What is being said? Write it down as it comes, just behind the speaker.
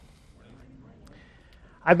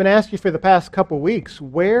I've been asking you for the past couple weeks,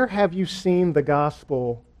 where have you seen the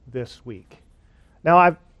gospel this week? Now,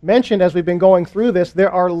 I've mentioned as we've been going through this,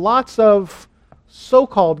 there are lots of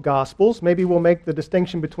so-called gospels. Maybe we'll make the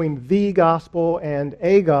distinction between the gospel and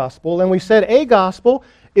a gospel. And we said a gospel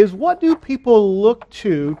is what do people look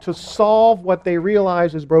to solve what they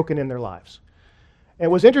realize is broken in their lives. And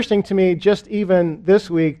it was interesting to me just even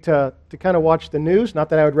this week to kind of watch the news. Not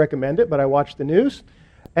that I would recommend it, but I watched the news.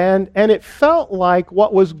 And it felt like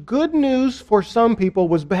what was good news for some people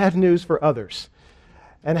was bad news for others.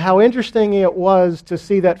 And how interesting it was to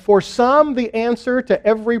see that for some, the answer to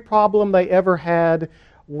every problem they ever had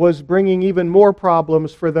was bringing even more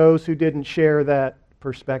problems for those who didn't share that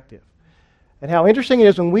perspective. And how interesting it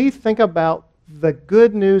is when we think about the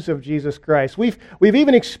good news of Jesus Christ. We've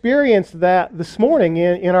even experienced that this morning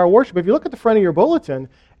in our worship. If you look at the front of your bulletin,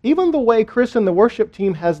 even the way Chris and the worship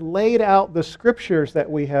team has laid out the scriptures that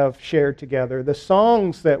we have shared together, the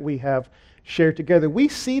songs that we have shared together, we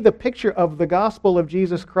see the picture of the gospel of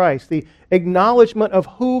Jesus Christ, the acknowledgement of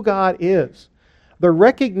who God is, the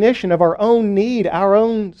recognition of our own need, our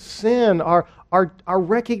own sin, our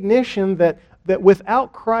recognition that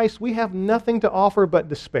without Christ we have nothing to offer but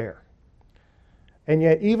despair. And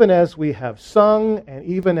yet, even as we have sung and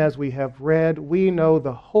even as we have read, we know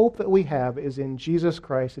the hope that we have is in Jesus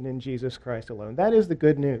Christ and in Jesus Christ alone. That is the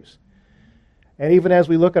good news. And even as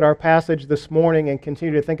we look at our passage this morning and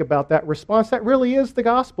continue to think about that response, that really is the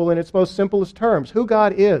gospel in its most simplest terms. Who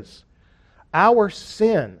God is, our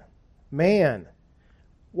sin, man,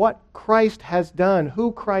 what Christ has done,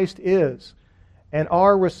 who Christ is, and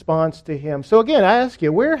our response to Him. So again, I ask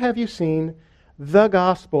you, where have you seen the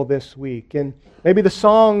gospel this week? And maybe the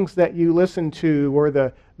songs that you listened to, or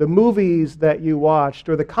the movies that you watched,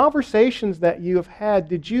 or the conversations that you have had,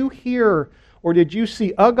 did you hear or did you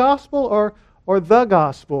see a gospel or the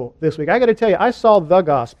gospel this week? I got to tell you, I saw the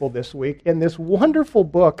gospel this week in this wonderful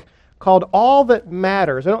book called All That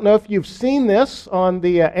Matters. I don't know if you've seen this on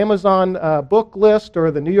the Amazon book list or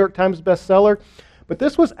the New York Times bestseller, but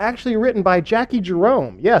this was actually written by Jackie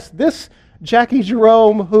Jerome. Yes, this Jackie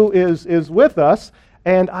Jerome who is with us,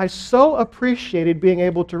 and I so appreciated being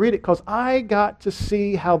able to read it because I got to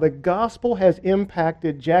see how the gospel has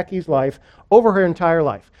impacted Jackie's life over her entire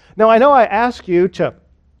life. Now, I know I asked you to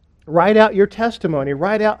write out your testimony,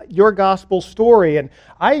 write out your gospel story, and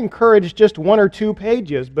I encouraged just 1 or 2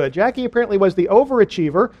 pages, but Jackie apparently was the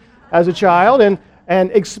overachiever as a child and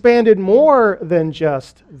expanded more than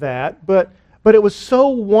just that. But it was so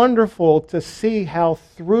wonderful to see how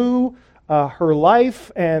through her life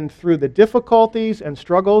and through the difficulties and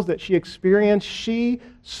struggles that she experienced, she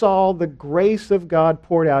saw the grace of God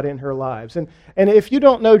poured out in her lives. And if you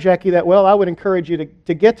don't know Jackie that well, I would encourage you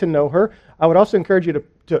to get to know her. I would also encourage you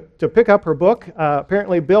to pick up her book.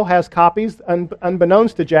 Apparently Bill has copies,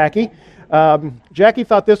 unbeknownst to Jackie. Jackie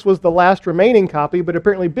thought this was the last remaining copy, but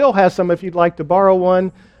apparently Bill has some if you'd like to borrow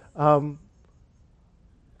one.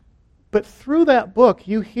 But through that book,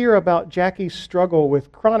 you hear about Jackie's struggle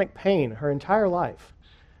with chronic pain her entire life.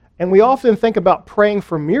 And we often think about praying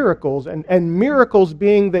for miracles, and miracles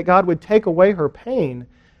being that God would take away her pain.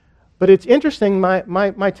 But it's interesting, my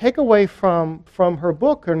takeaway from her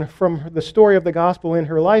book and from the story of the gospel in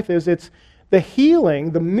her life is it's the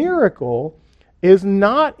healing, the miracle, is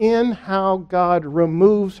not in how God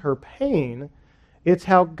removes her pain. It's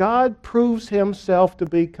how God proves Himself to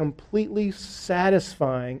be completely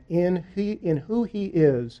satisfying in who He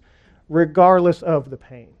is, regardless of the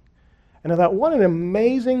pain. And I thought, what an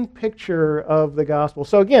amazing picture of the gospel.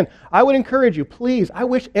 So again, I would encourage you, please, I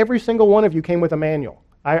wish every single one of you came with a manual.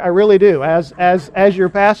 I really do. As your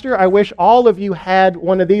pastor, I wish all of you had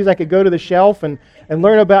one of these. I could go to the shelf and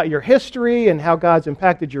learn about your history and how God's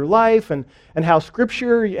impacted your life and how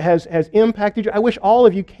Scripture has impacted you. I wish all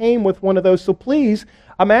of you came with one of those. So please,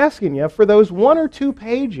 I'm asking you for those 1 or 2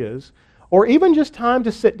 pages, or even just time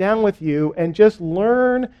to sit down with you and just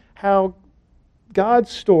learn how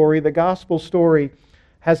God's story, the gospel story,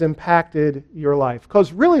 has impacted your life.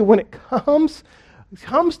 Because really, when it comes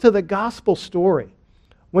to the gospel story,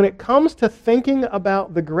 when it comes to thinking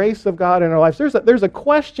about the grace of God in our lives, there's a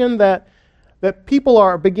question that people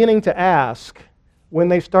are beginning to ask when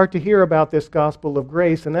they start to hear about this gospel of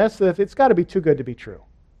grace, and that's that it's got to be too good to be true.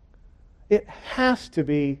 It has to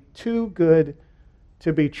be too good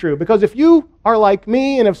to be true. Because if you are like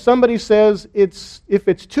me, and if somebody says if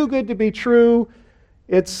it's too good to be true,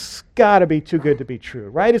 it's got to be too good to be true,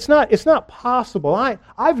 right? It's not possible.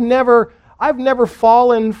 I've never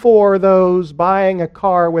fallen for those buying a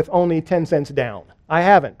car with only 10 cents down. I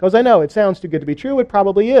haven't, because I know it sounds too good to be true. It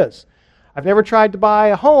probably is. I've never tried to buy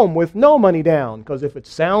a home with no money down, because if it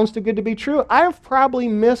sounds too good to be true, I've probably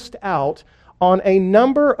missed out on a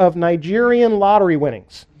number of Nigerian lottery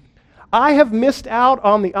winnings. I have missed out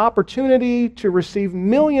on the opportunity to receive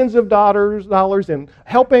millions of dollars in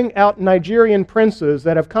helping out Nigerian princes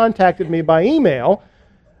that have contacted me by email,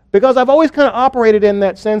 because I've always kind of operated in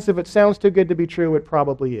that sense, if it sounds too good to be true, it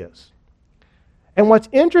probably is. And what's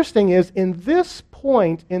interesting is, in this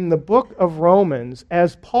point in the book of Romans,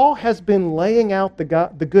 as Paul has been laying out the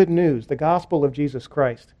good news, the gospel of Jesus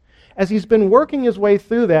Christ, as he's been working his way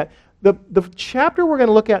through that, the chapter we're going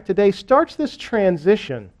to look at today starts this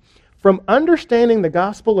transition from understanding the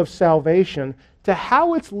gospel of salvation to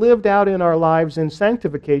how it's lived out in our lives in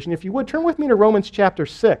sanctification. If you would, turn with me to Romans chapter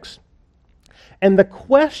 6. And the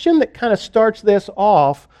question that kind of starts this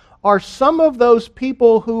off are some of those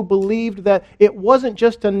people who believed that it wasn't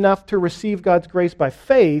just enough to receive God's grace by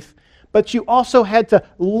faith, but you also had to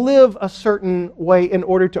live a certain way in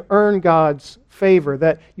order to earn God's favor,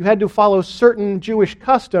 that you had to follow certain Jewish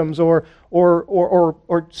customs or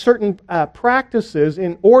certain practices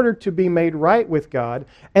in order to be made right with God.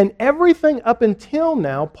 And everything up until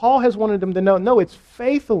now, Paul has wanted them to know, no, it's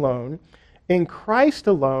faith alone, in Christ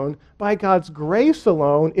alone, by God's grace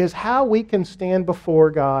alone, is how we can stand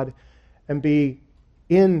before God and be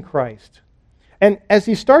in Christ. And as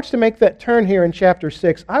he starts to make that turn here in chapter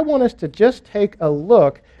 6, I want us to just take a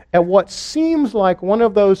look at what seems like one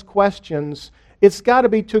of those questions. It's got to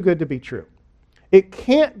be too good to be true. It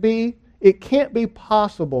can't be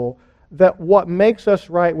possible that what makes us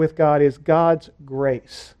right with God is God's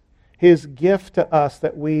grace, His gift to us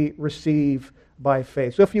that we receive by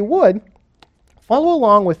faith. So if you would, follow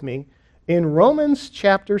along with me in Romans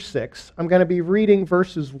chapter 6. I'm going to be reading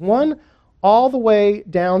verses 1 all the way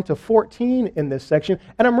down to 14 in this section.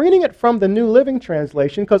 And I'm reading it from the New Living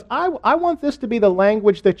Translation because I want this to be the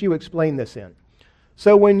language that you explain this in.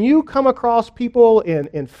 So when you come across people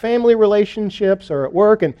in family relationships or at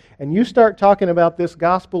work and you start talking about this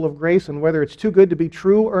gospel of grace and whether it's too good to be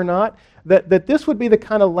true or not, that this would be the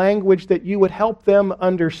kind of language that you would help them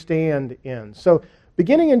understand in. So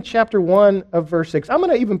beginning in chapter 1 of verse 6, I'm going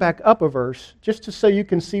to even back up a verse just so you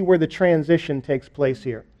can see where the transition takes place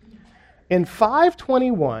here. In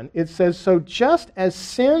 5:21, it says, "So just as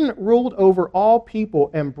sin ruled over all people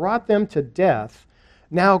and brought them to death,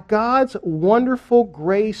 now God's wonderful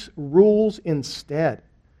grace rules instead,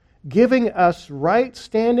 giving us right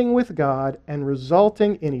standing with God and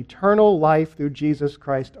resulting in eternal life through Jesus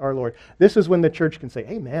Christ our Lord." This is when the church can say,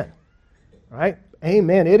 amen. Right?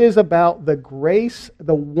 Amen. It is about the grace,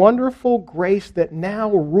 the wonderful grace that now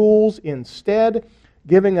rules instead,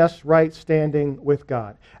 giving us right standing with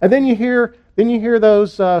God. And then you hear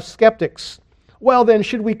those skeptics. Well, then,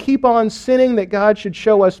 should we keep on sinning that God should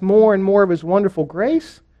show us more and more of His wonderful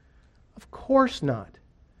grace? Of course not.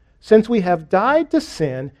 Since we have died to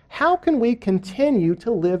sin, how can we continue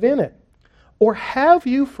to live in it? Or have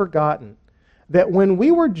you forgotten that when we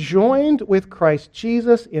were joined with Christ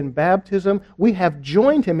Jesus in baptism, we have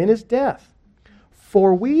joined Him in His death?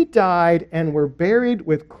 For we died and were buried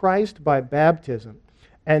with Christ by baptism.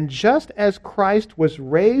 And just as Christ was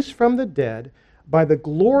raised from the dead by the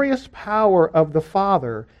glorious power of the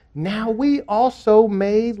Father, now we also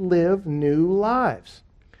may live new lives.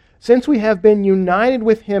 Since we have been united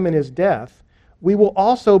with Him in His death, we will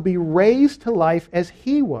also be raised to life as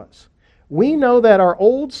He was. We know that our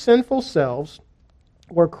old sinful selves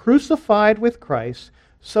were crucified with Christ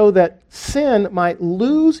so that sin might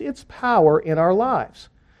lose its power in our lives.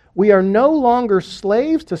 We are no longer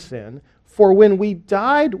slaves to sin, for when we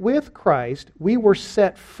died with Christ, we were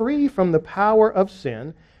set free from the power of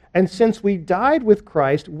sin, and since we died with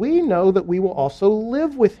Christ, we know that we will also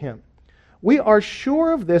live with Him. We are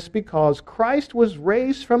sure of this because Christ was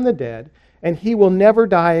raised from the dead, and He will never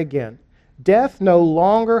die again. Death no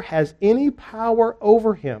longer has any power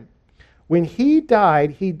over Him. When He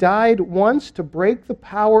died once to break the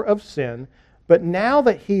power of sin, but now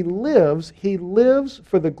that He lives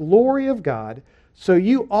for the glory of God. So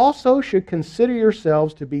you also should consider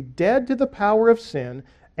yourselves to be dead to the power of sin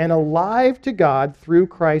and alive to God through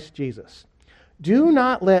Christ Jesus. Do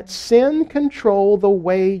not let sin control the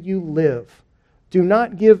way you live. Do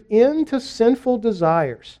not give in to sinful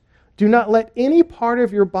desires. Do not let any part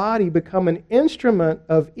of your body become an instrument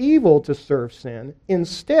of evil to serve sin.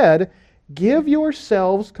 Instead, give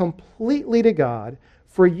yourselves completely to God,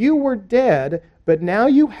 for you were dead, but now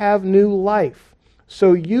you have new life.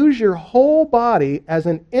 So use your whole body as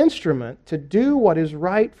an instrument to do what is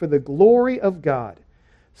right for the glory of God.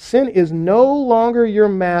 Sin is no longer your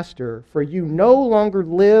master, for you no longer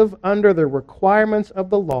live under the requirements of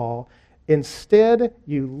the law. Instead,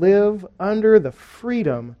 you live under the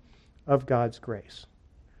freedom of God's grace.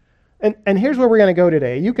 And here's where we're going to go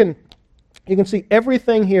today. You can see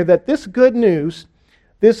everything here, that this good news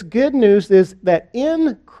is that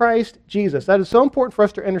in Christ Jesus, that is so important for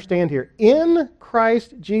us to understand here. In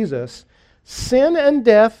Christ Jesus, sin and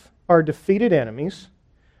death are defeated enemies,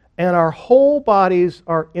 and our whole bodies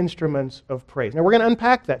are instruments of praise. Now, we're going to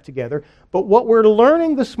unpack that together, but what we're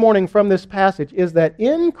learning this morning from this passage is that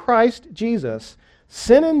in Christ Jesus,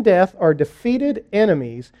 sin and death are defeated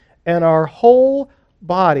enemies, and our whole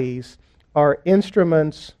bodies are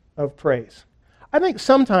instruments of praise. I think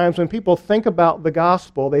sometimes when people think about the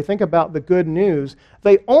gospel, they think about the good news,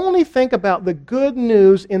 they only think about the good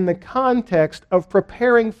news in the context of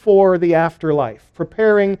preparing for the afterlife,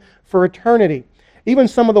 preparing for eternity. Even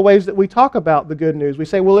some of the ways that we talk about the good news, we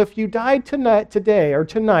say, well, if you died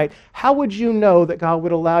tonight, how would you know that God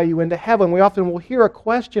would allow you into heaven? We often will hear a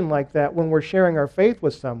question like that when we're sharing our faith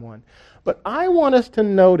with someone. But I want us to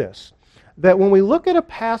notice that when we look at a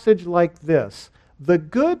passage like this, the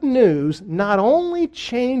good news not only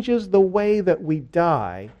changes the way that we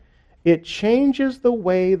die, it changes the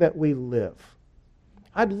way that we live.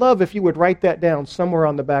 I'd love if you would write that down somewhere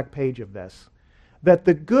on the back page of this. That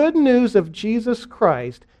the good news of Jesus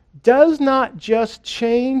Christ does not just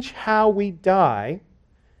change how we die,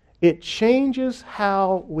 it changes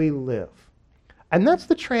how we live. And that's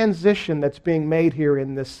the transition that's being made here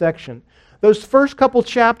in this section. Those first couple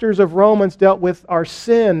chapters of Romans dealt with our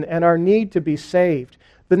sin and our need to be saved.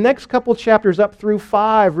 The next couple chapters up through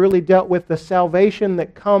 5 really dealt with the salvation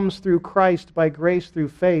that comes through Christ by grace through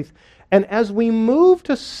faith. And as we move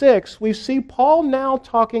to 6, we see Paul now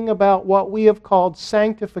talking about what we have called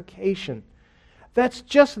sanctification. That's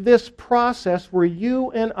just this process where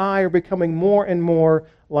you and I are becoming more and more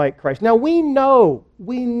like Christ. Now we know,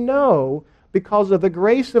 because of the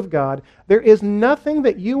grace of God, there is nothing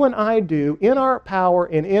that you and I do in our power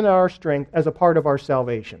and in our strength as a part of our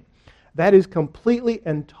salvation. That is completely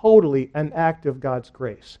and totally an act of God's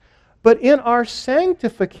grace. But in our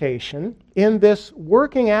sanctification, in this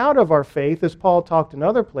working out of our faith, as Paul talked in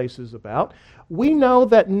other places about, we know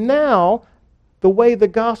that now, the way the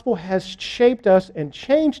gospel has shaped us and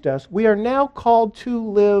changed us, we are now called to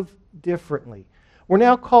live differently. We're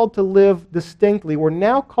now called to live distinctly. We're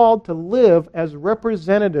now called to live as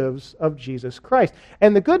representatives of Jesus Christ.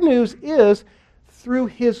 And the good news is, through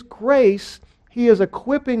His grace, He is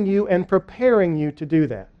equipping you and preparing you to do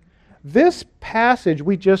that. This passage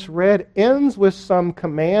we just read ends with some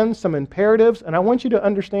commands, some imperatives, and I want you to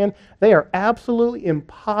understand they are absolutely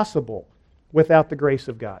impossible without the grace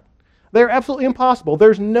of God. They're absolutely impossible.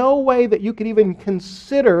 There's no way that you could even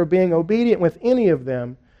consider being obedient with any of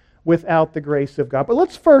them without the grace of God. But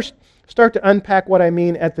let's first start to unpack what I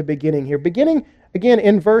mean at the beginning here. Beginning again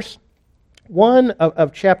in verse 1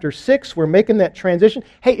 of chapter 6, we're making that transition.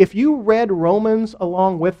 Hey, if you read Romans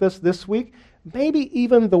along with us this week, maybe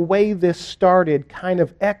even the way this started kind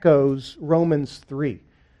of echoes Romans 3.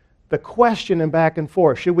 The question and back and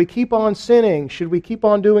forth. Should we keep on sinning? Should we keep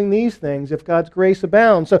on doing these things if God's grace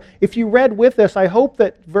abounds? So if you read with us, I hope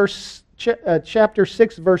that chapter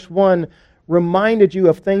 6, verse 1 reminded you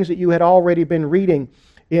of things that you had already been reading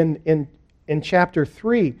in chapter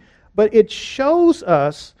 3. But it shows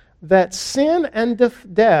us that sin and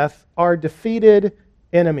death are defeated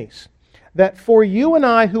enemies. That for you and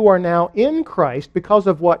I who are now in Christ, because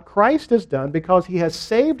of what Christ has done, because He has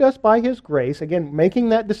saved us by His grace, again, making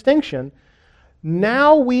that distinction,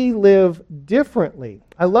 now we live differently.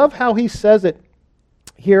 I love how he says it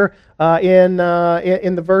here in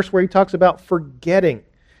the verse where he talks about forgetting,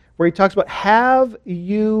 where he talks about, have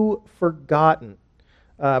you forgotten?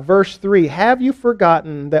 Verse 3, have you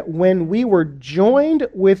forgotten that when we were joined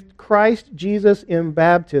with Christ Jesus in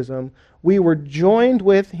baptism, we were joined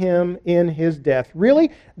with Him in His death?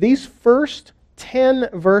 Really, these first 10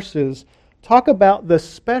 verses talk about the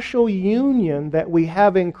special union that we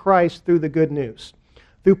have in Christ through the good news.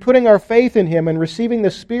 Through putting our faith in Him and receiving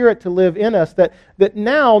the Spirit to live in us, that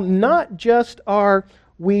now not just are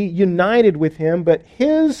we united with Him, but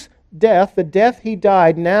His death, the death He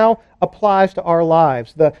died, now applies to our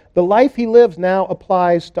lives. The life He lives now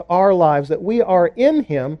applies to our lives, that we are in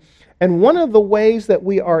Him. And one of the ways that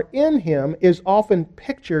we are in Him is often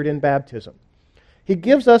pictured in baptism. He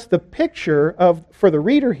gives us the picture for the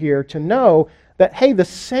reader here to know that, hey, the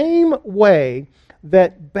same way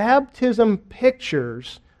that baptism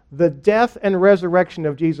pictures the death and resurrection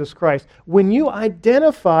of Jesus Christ. When you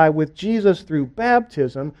identify with Jesus through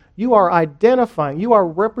baptism, you are identifying, you are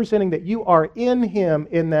representing that you are in Him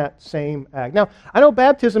in that same act. Now, I know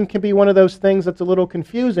baptism can be one of those things that's a little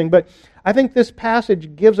confusing, but I think this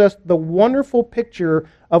passage gives us the wonderful picture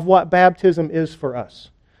of what baptism is for us.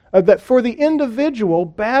 That for the individual,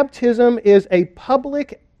 baptism is a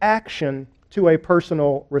public action to a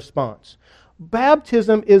personal response.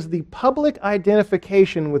 Baptism is the public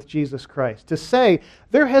identification with Jesus Christ. To say,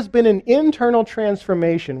 there has been an internal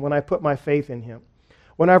transformation when I put my faith in Him.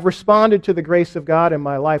 When I've responded to the grace of God in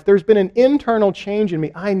my life, there's been an internal change in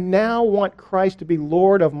me. I now want Christ to be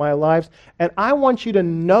Lord of my lives, and I want you to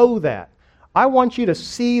know that. I want you to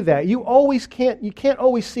see that. You can't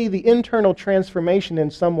always see the internal transformation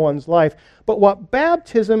in someone's life, but what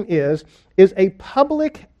baptism is a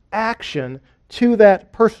public action to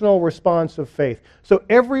that personal response of faith. So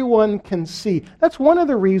everyone can see. That's one of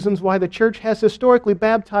the reasons why the church has historically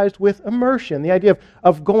baptized with immersion. The idea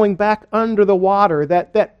of going back under the water.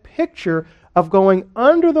 That picture of going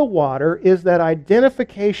under the water is that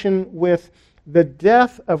identification with the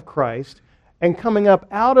death of Christ, and coming up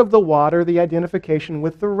out of the water, the identification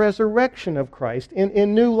with the resurrection of Christ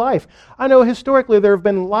in new life. I know historically there have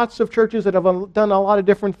been lots of churches that have done a lot of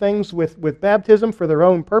different things with baptism for their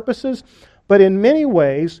own purposes. But in many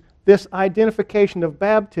ways, this identification of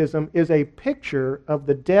baptism is a picture of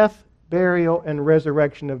the death, burial, and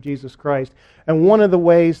resurrection of Jesus Christ. And one of the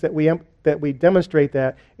ways that we demonstrate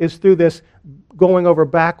that is through this going over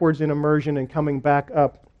backwards in immersion and coming back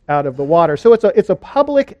up out of the water. So it's a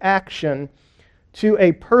public action to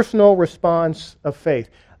a personal response of faith.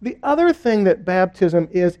 The other thing that baptism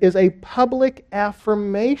is a public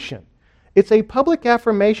affirmation. It's a public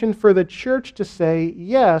affirmation for the church to say,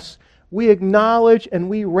 yes, we acknowledge and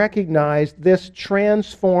we recognize this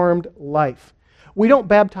transformed life. We don't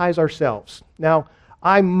baptize ourselves. Now,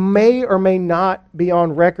 I may or may not be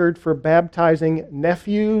on record for baptizing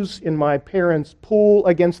nephews in my parents' pool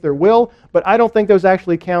against their will, but I don't think those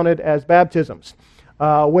actually counted as baptisms.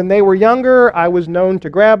 When they were younger, I was known to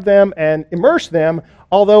grab them and immerse them,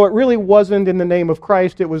 although it really wasn't in the name of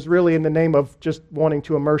Christ. It was really in the name of just wanting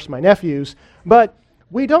to immerse my nephews. But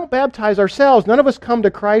we don't baptize ourselves. None of us come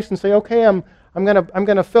to Christ and say, okay, I'm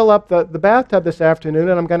going to fill up the bathtub this afternoon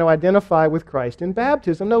and I'm going to identify with Christ in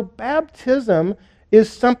baptism. No, baptism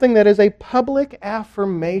is something that is a public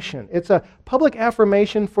affirmation. It's a public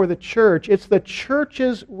affirmation for the church. It's the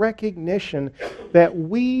church's recognition that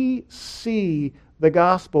we see the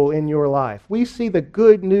gospel in your life. We see the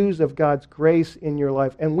good news of God's grace in your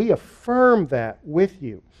life, and we affirm that with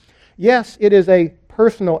you. Yes, it is a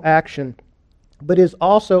personal action, but is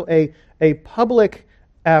also a public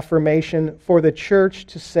affirmation for the church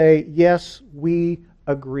to say, yes, we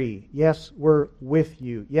agree. Yes, we're with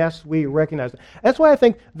you. Yes, we recognize it. That's why I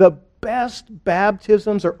think the best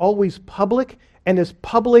baptisms are always public and as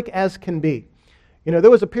public as can be. You know,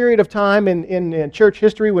 there was a period of time in church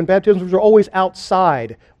history when baptisms were always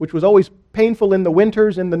outside, which was always painful in the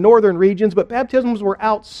winters in the northern regions, but baptisms were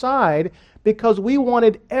outside because we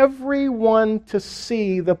wanted everyone to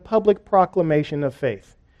see the public proclamation of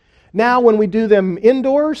faith. Now, when we do them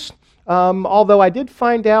indoors, although I did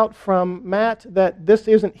find out from Matt that this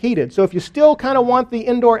isn't heated. So if you still kind of want the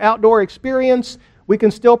indoor-outdoor experience, we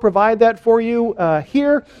can still provide that for you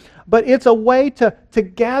here. But it's a way to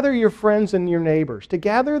gather your friends and your neighbors, to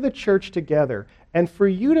gather the church together, and for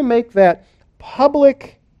you to make that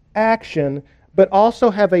public action, but also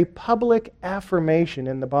have a public affirmation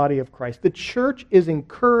in the body of Christ. The church is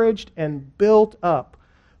encouraged and built up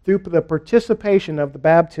through the participation of the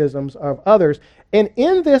baptisms of others. And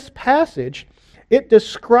in this passage, it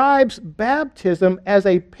describes baptism as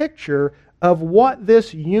a picture of what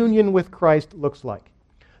this union with Christ looks like.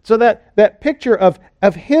 So that picture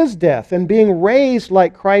of His death and being raised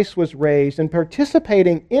like Christ was raised and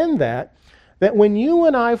participating in that when you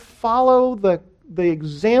and I follow the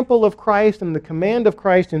example of Christ and the command of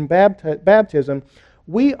Christ in baptism,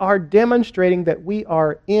 we are demonstrating that we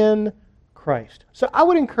are in Christ. So I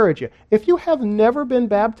would encourage you, if you have never been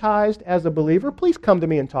baptized as a believer, please come to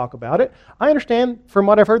me and talk about it. I understand from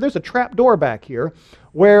what I've heard, there's a trap door back here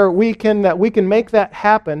where we can make that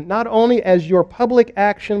happen, not only as your public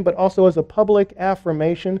action, but also as a public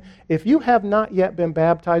affirmation. If you have not yet been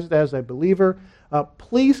baptized as a believer,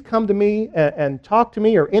 please come to me and talk to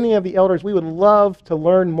me or any of the elders. We would love to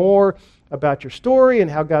learn more about your story and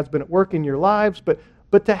how God's been at work in your lives,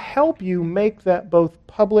 but to help you make that both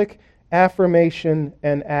public affirmation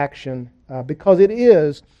and action, because it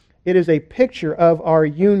is a picture of our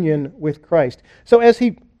union with Christ. So as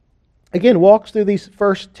he again, walks through these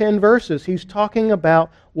first 10 verses. He's talking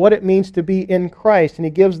about what it means to be in Christ, and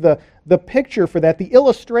he gives the picture for that. The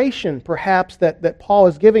illustration, perhaps, that Paul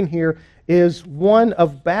is giving here is one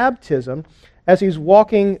of baptism as he's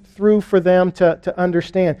walking through for them to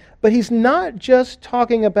understand. But he's not just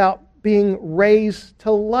talking about being raised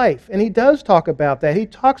to life, and he does talk about that. He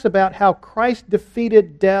talks about how Christ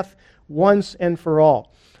defeated death once and for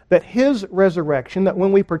all. That his resurrection, that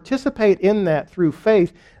when we participate in that through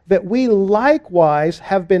faith, that we likewise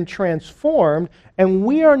have been transformed and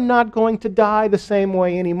we are not going to die the same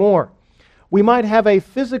way anymore. We might have a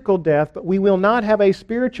physical death, but we will not have a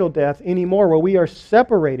spiritual death anymore where we are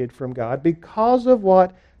separated from God because of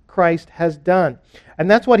what Christ has done.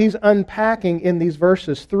 And that's what he's unpacking in these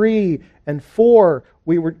verses 3 and 4.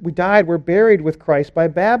 We died, we're buried with Christ by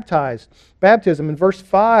baptism. In verse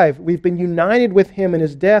 5, we've been united with him in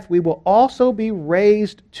his death. We will also be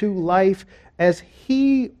raised to life as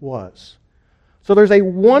he was. So there's a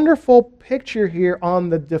wonderful picture here on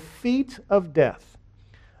the defeat of death.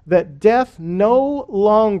 That death no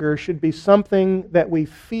longer should be something that we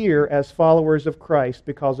fear as followers of Christ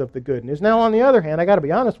because of the good news. Now, on the other hand, I got to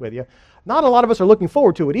be honest with you, not a lot of us are looking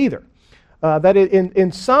forward to it either. That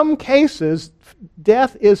in some cases,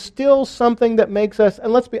 death is still something that makes us,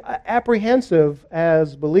 and let's be apprehensive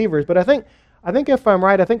as believers. But I think if I'm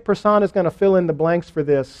right, I think Prasanth is going to fill in the blanks for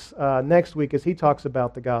this next week as he talks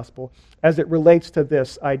about the gospel as it relates to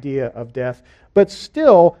this idea of death. But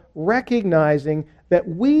still recognizing that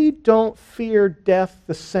we don't fear death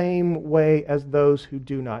the same way as those who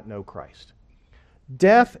do not know Christ.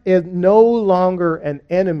 Death is no longer an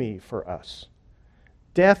enemy for us.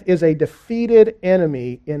 Death is a defeated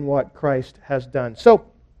enemy in what Christ has done. So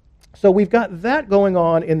we've got that going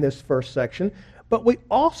on in this first section, but we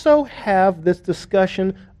also have this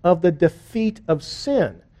discussion of the defeat of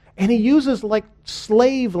sin. And he uses like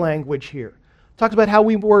slave language here. Talks about how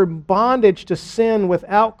we were in bondage to sin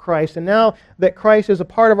without Christ, and now that Christ is a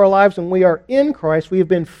part of our lives and we are in Christ, we have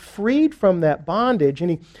been freed from that bondage.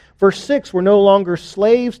 And verse 6, we're no longer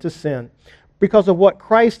slaves to sin. Because of what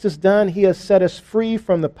Christ has done, he has set us free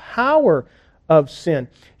from the power of sin.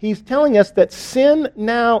 He's telling us that sin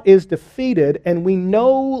now is defeated and we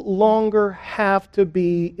no longer have to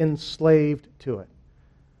be enslaved to it.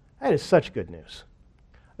 That is such good news.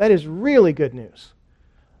 That is really good news.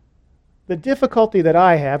 The difficulty that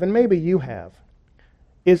I have, and maybe you have,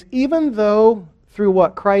 is even though through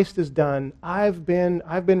what Christ has done, I've been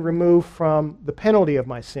removed from the penalty of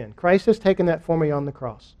my sin. Christ has taken that for me on the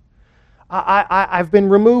cross. I've been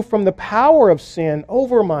removed from the power of sin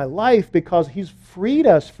over my life because he's freed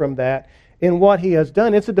us from that in what he has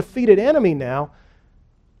done. It's a defeated enemy now.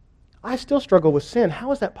 I still struggle with sin.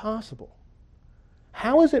 How is that possible?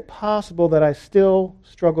 How is it possible that I still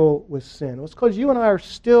struggle with sin? Well, it's because you and I are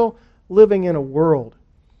still living in a world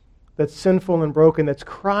that's sinful and broken, that's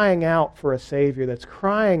crying out for a Savior, that's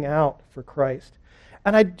crying out for Christ.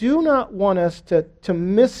 And I do not want us to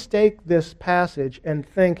mistake this passage and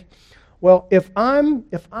think, well, if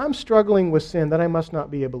I'm struggling with sin, then I must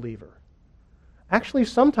not be a believer. Actually,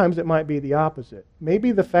 sometimes it might be the opposite.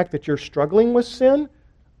 Maybe the fact that you're struggling with sin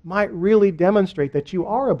might really demonstrate that you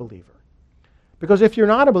are a believer. Because if you're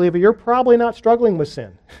not a believer, you're probably not struggling with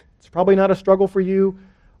sin. It's probably not a struggle for you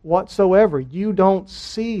whatsoever. You don't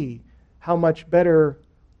see how much better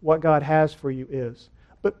what God has for you is.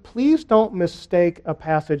 But please don't mistake a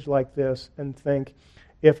passage like this and think,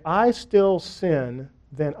 if I still sin,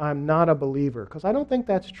 then I'm not a believer. Because I don't think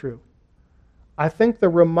that's true. I think the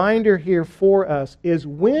reminder here for us is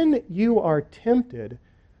when you are tempted,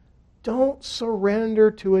 don't surrender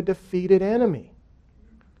to a defeated enemy.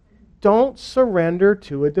 Don't surrender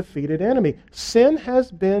to a defeated enemy. Sin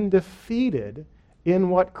has been defeated in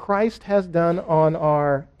what Christ has done on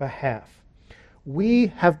our behalf. We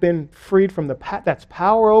have been freed from that's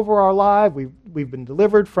power over our life. We've been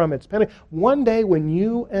delivered from its penalty. One day when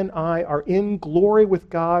you and I are in glory with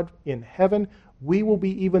God in heaven, we will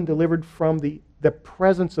be even delivered from the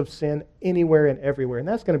presence of sin anywhere and everywhere. And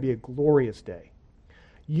that's going to be a glorious day.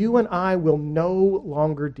 You and I will no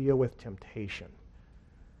longer deal with temptation.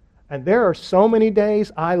 And there are so many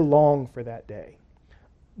days I long for that day.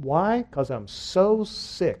 Why? Because I'm so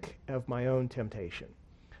sick of my own temptation.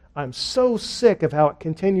 I'm so sick of how it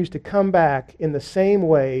continues to come back in the same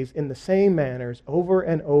ways, in the same manners, over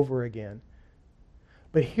and over again.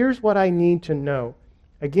 But here's what I need to know.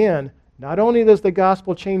 Again, not only does the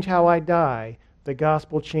gospel change how I die, the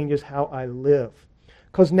gospel changes how I live.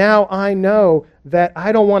 Because now I know that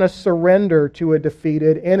I don't want to surrender to a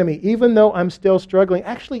defeated enemy, even though I'm still struggling.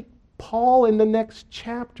 Actually, Paul in the next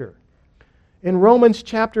chapter In Romans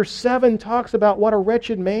chapter 7 talks about what a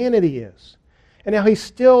wretched man he is. And how he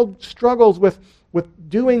still struggles with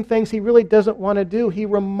doing things he really doesn't want to do. He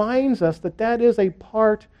reminds us that that is a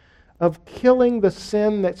part of killing the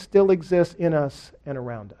sin that still exists in us and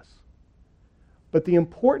around us. But the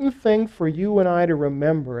important thing for you and I to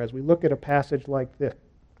remember as we look at a passage like this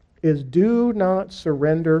is do not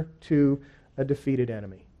surrender to a defeated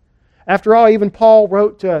enemy. After all, even Paul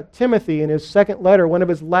wrote to Timothy in his second letter, one of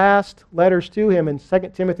his last letters to him in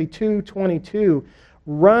 2 Timothy 2:22,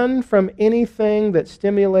 run from anything that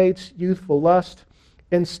stimulates youthful lust.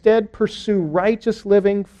 Instead, pursue righteous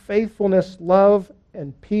living, faithfulness, love,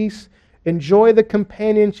 and peace. Enjoy the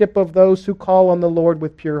companionship of those who call on the Lord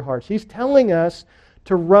with pure hearts. He's telling us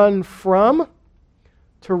to run from,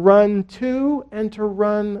 to run to, and to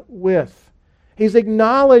run with. He's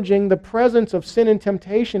acknowledging the presence of sin and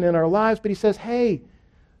temptation in our lives, but he says, hey,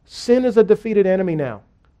 sin is a defeated enemy now.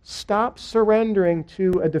 Stop surrendering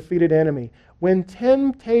to a defeated enemy. When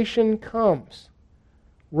temptation comes,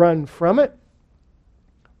 run from it.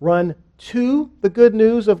 Run to the good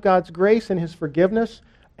news of God's grace and His forgiveness,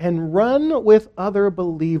 and run with other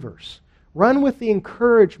believers. Run with the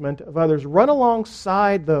encouragement of others. Run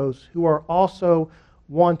alongside those who are also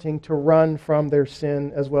wanting to run from their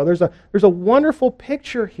sin as well. There's a wonderful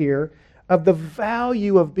picture here of the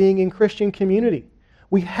value of being in Christian community.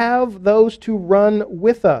 We have those to run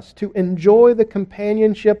with us, to enjoy the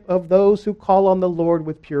companionship of those who call on the Lord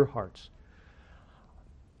with pure hearts.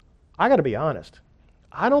 I got to be honest.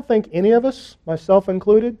 I don't think any of us, myself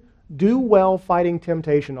included, do well fighting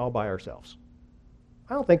temptation all by ourselves.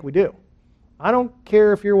 I don't think we do. I don't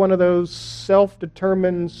care if you're one of those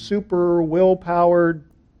self-determined, super will-powered,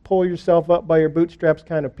 pull yourself up by your bootstraps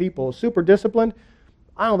kind of people, super disciplined.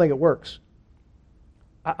 I don't think it works.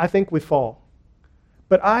 I think we fall.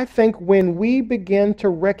 But I think when we begin to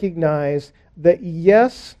recognize that,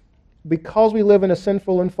 yes, because we live in a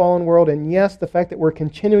sinful and fallen world, and yes, the fact that we're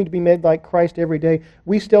continuing to be made like Christ every day,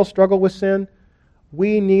 we still struggle with sin,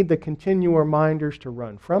 we need the continual reminders to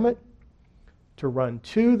run from it, to run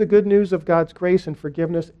to the good news of God's grace and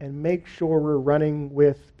forgiveness, and make sure we're running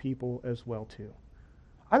with people as well too.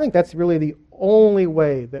 I think that's really the only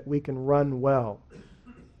way that we can run well,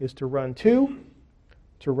 is to run to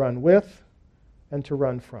run with, and to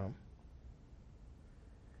run from.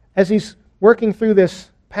 As he's working through this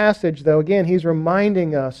passage, though, again, he's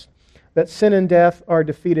reminding us that sin and death are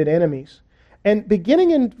defeated enemies. And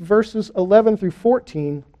beginning in verses 11 through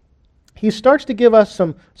 14, he starts to give us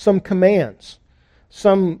some commands.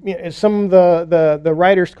 Some of the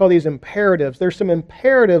writers call these imperatives. There's some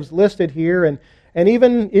imperatives listed here, and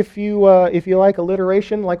even if you like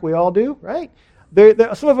alliteration, like we all do, right?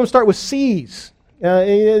 Some of them start with C's.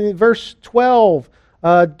 In verse 12,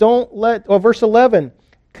 verse 11,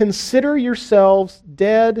 consider yourselves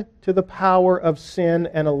dead to the power of sin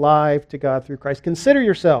and alive to God through Christ. Consider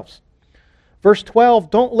yourselves. Verse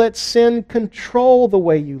 12, don't let sin control the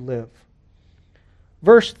way you live.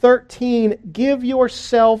 Verse 13, give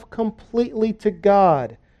yourself completely to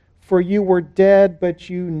God, for you were dead, but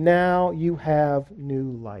now you have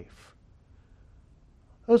new life.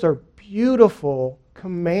 Those are beautiful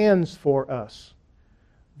commands for us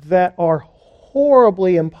that are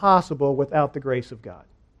horribly impossible without the grace of God.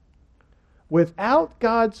 Without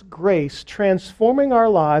God's grace transforming our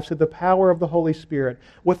lives through the power of the Holy Spirit,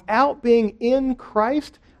 without being in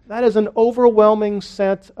Christ, that is an overwhelming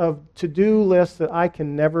set of to-do lists that I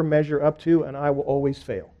can never measure up to, and I will always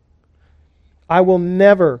fail. I will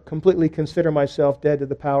never completely consider myself dead to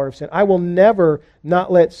the power of sin. I will never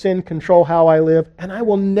not let sin control how I live, and I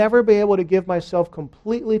will never be able to give myself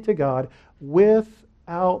completely to God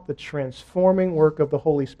without the transforming work of the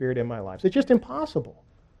Holy Spirit in my life. It's just impossible.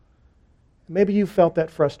 Maybe you felt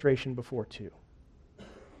that frustration before too.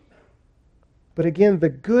 But again, the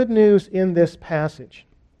good news in this passage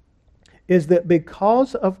is that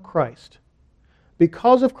because of Christ,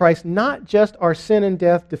 not just our sin and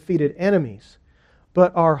death defeated enemies,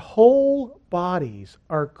 but our whole bodies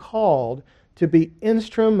are called to be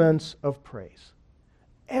instruments of praise.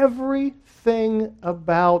 Everything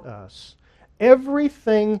about us,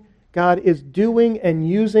 everything God is doing and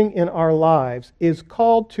using in our lives is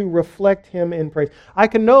called to reflect Him in praise. I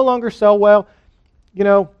can no longer say, well,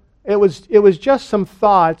 it was just some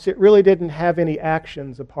thoughts. It really didn't have any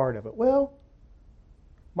actions a part of it. Well,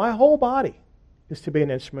 my whole body is to be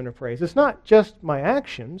an instrument of praise. It's not just my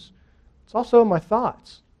actions. It's also my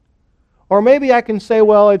thoughts. Or maybe I can say,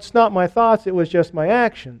 well, it's not my thoughts. It was just my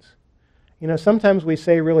actions. Sometimes we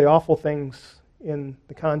say really awful things in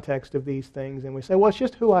the context of these things, and we say, well, it's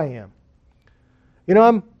just who I am.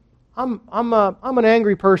 I'm an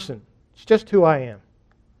angry person. It's It's just who I am.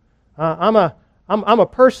 I'm a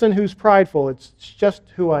person who's prideful. It's just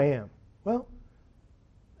who I am. Well,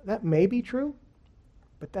 that may be true,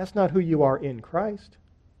 but that's not who you are in Christ.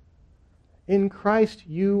 In Christ,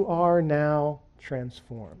 you are now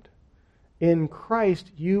transformed. In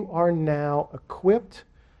Christ, you are now equipped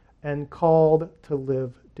and called to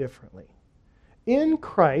live differently. In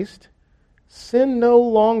Christ, sin no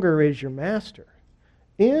longer is your master.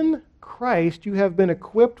 In Christ, you have been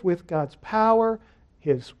equipped with God's power,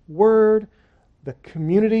 His Word, the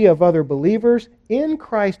community of other believers. In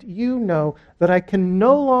Christ, you know that I can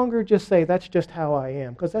no longer just say, that's just how I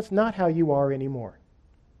am, because that's not how you are anymore.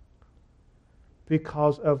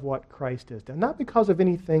 Because of what Christ has done. Not because of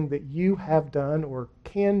anything that you have done or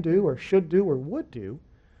can do or should do or would do,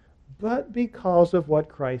 but because of what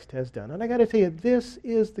Christ has done. And I got to tell you, this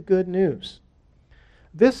is the good news.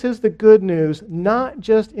 This is the good news, not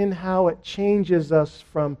just in how it changes us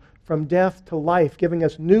from death to life, giving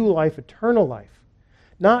us new life, eternal life.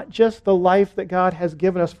 Not just the life that God has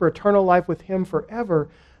given us for eternal life with Him forever,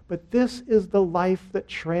 but this is the life that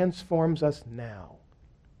transforms us now.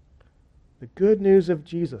 The good news of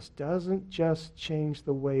Jesus doesn't just change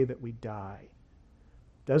the way that we die.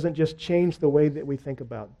 Doesn't just change the way that we think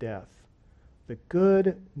about death. The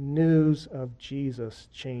good news of Jesus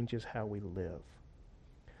changes how we live.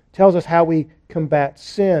 It tells us how we combat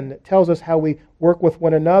sin. It tells us how we work with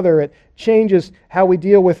one another. It changes how we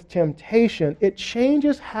deal with temptation. It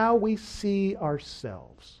changes how we see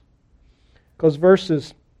ourselves. Because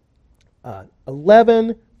verses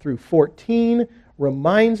 11 through 14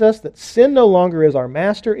 reminds us that sin no longer is our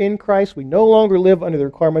master in Christ. We no longer live under the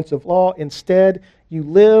requirements of law. Instead, you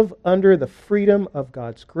live under the freedom of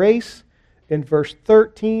God's grace. In verse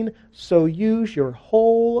 13, so use your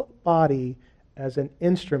whole body as an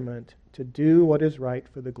instrument to do what is right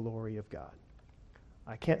for the glory of God.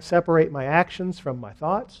 I can't separate my actions from my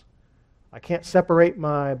thoughts. I can't separate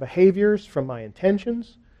my behaviors from my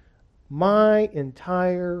intentions. My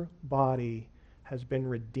entire body has been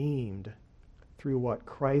redeemed through what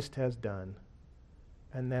Christ has done,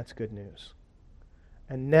 and that's good news.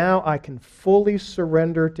 And now I can fully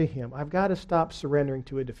surrender to Him. I've got to stop surrendering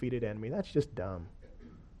to a defeated enemy. That's just dumb.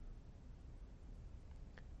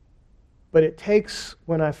 But it takes,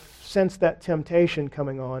 when I sense that temptation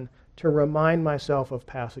coming on, to remind myself of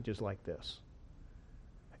passages like this.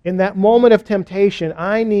 In that moment of temptation,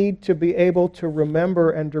 I need to be able to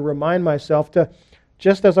remember and to remind myself to,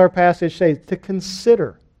 just as our passage says, to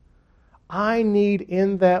consider. I need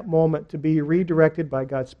in that moment to be redirected by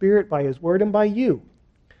God's Spirit, by His Word, and by you.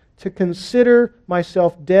 To consider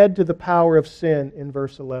myself dead to the power of sin in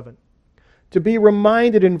verse 11. To be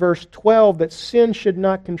reminded in verse 12 that sin should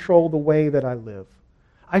not control the way that I live.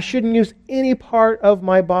 I shouldn't use any part of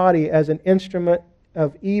my body as an instrument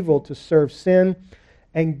of evil to serve sin,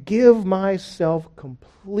 and give myself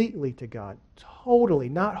completely to God. Totally,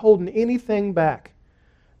 not holding anything back.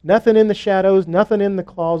 Nothing in the shadows, nothing in the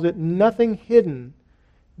closet, nothing hidden.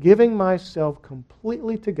 Giving myself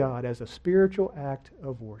completely to God as a spiritual act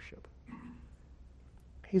of worship.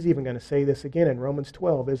 He's even going to say this again in Romans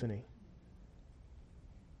 12, isn't he?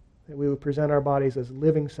 That we would present our bodies as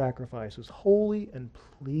living sacrifices, holy and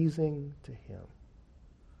pleasing to Him.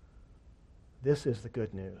 This is the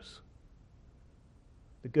good news.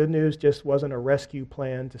 The good news just wasn't a rescue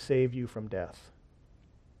plan to save you from death.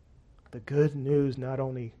 The good news not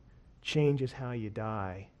only changes how you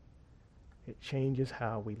die, it changes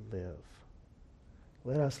how we live.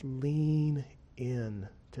 Let us lean in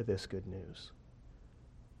to this good news.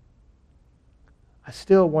 I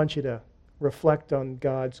still want you to reflect on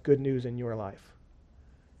God's good news in your life.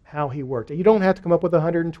 How He worked. You don't have to come up with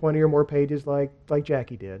 120 or more pages like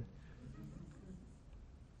Jackie did.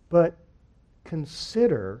 But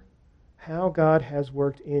consider how God has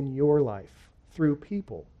worked in your life through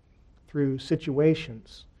people, through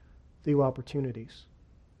situations, through opportunities.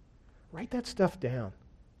 Write that stuff down.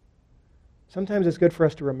 Sometimes it's good for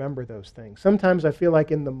us to remember those things. Sometimes I feel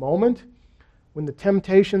like in the moment, when the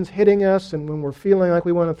temptation's hitting us and when we're feeling like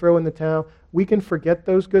we want to throw in the towel, we can forget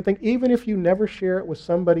those good things. Even if you never share it with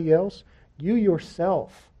somebody else, you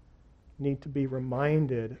yourself need to be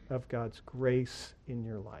reminded of God's grace in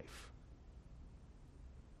your life.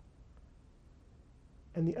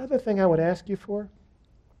 And the other thing I would ask you for,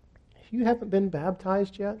 if you haven't been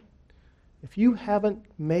baptized yet, if you haven't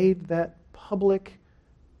made that public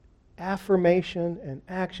affirmation and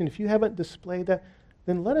action, if you haven't displayed that,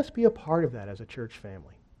 then let us be a part of that as a church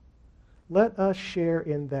family. Let us share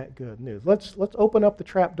in that good news. Let's open up the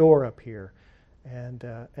trap door up here and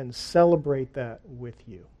celebrate that with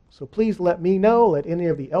you. So please let me know, let any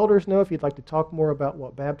of the elders know if you'd like to talk more about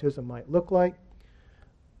what baptism might look like.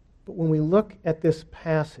 But when we look at this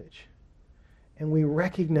passage and we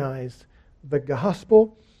recognize the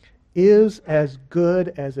gospel is as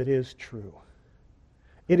good as it is true.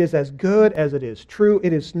 It is as good as it is true.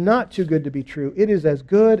 It is not too good to be true. It is as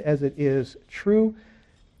good as it is true.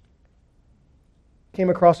 Came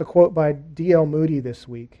across a quote by D.L. Moody this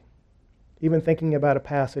week, even thinking about a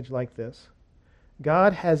passage like this.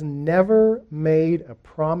 God has never made a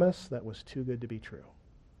promise that was too good to be true.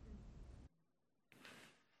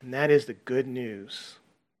 And that is the good news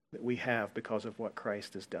that we have because of what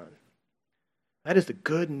Christ has done. That is the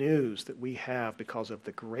good news that we have because of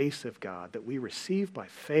the grace of God that we receive by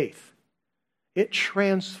faith. It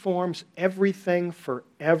transforms everything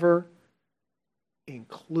forever,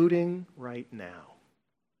 including right now.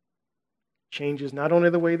 Changes not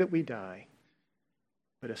only the way that we die,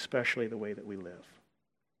 but especially the way that we live.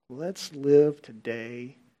 Let's live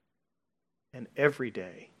today and every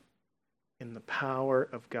day in the power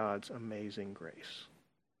of God's amazing grace.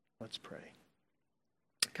 Let's pray.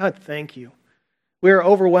 God, thank you. We are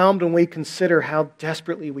overwhelmed when we consider how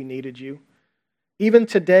desperately we needed you. Even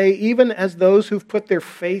today, even as those who've put their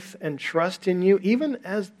faith and trust in you, even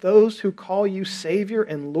as those who call you Savior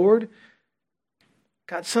and Lord,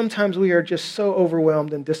 God, sometimes we are just so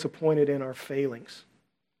overwhelmed and disappointed in our failings.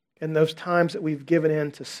 And those times that we've given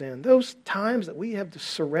in to sin, those times that we have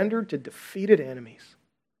surrendered to defeated enemies.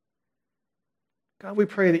 God, we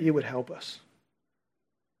pray that you would help us.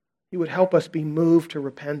 You would help us be moved to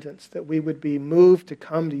repentance, that we would be moved to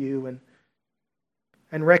come to you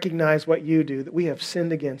and recognize what you do, that we have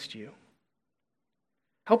sinned against you.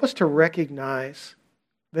 Help us to recognize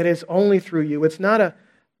that it's only through you. It's not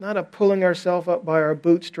a pulling ourselves up by our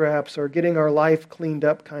bootstraps or getting our life cleaned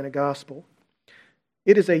up kind of gospel.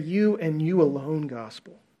 It is a you and you alone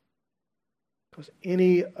gospel. Because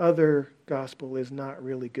any other gospel is not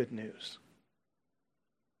really good news.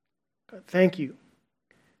 God, thank you.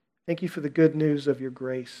 Thank you for the good news of your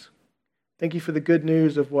grace. Thank you for the good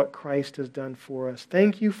news of what Christ has done for us.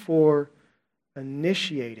 Thank you for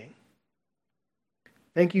initiating.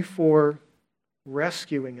 Thank you for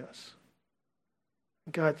rescuing us.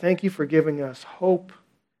 God, thank you for giving us hope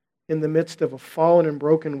in the midst of a fallen and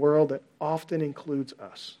broken world that often includes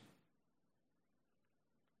us.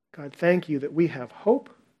 God, thank you that we have hope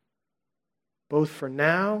both for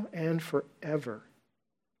now and forever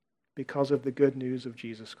because of the good news of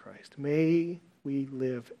Jesus Christ. May we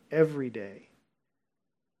live every day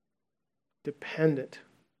dependent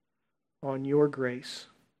on your grace,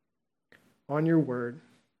 on your word,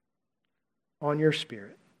 on your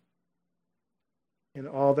Spirit, in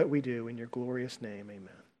all that we do. In your glorious name, amen.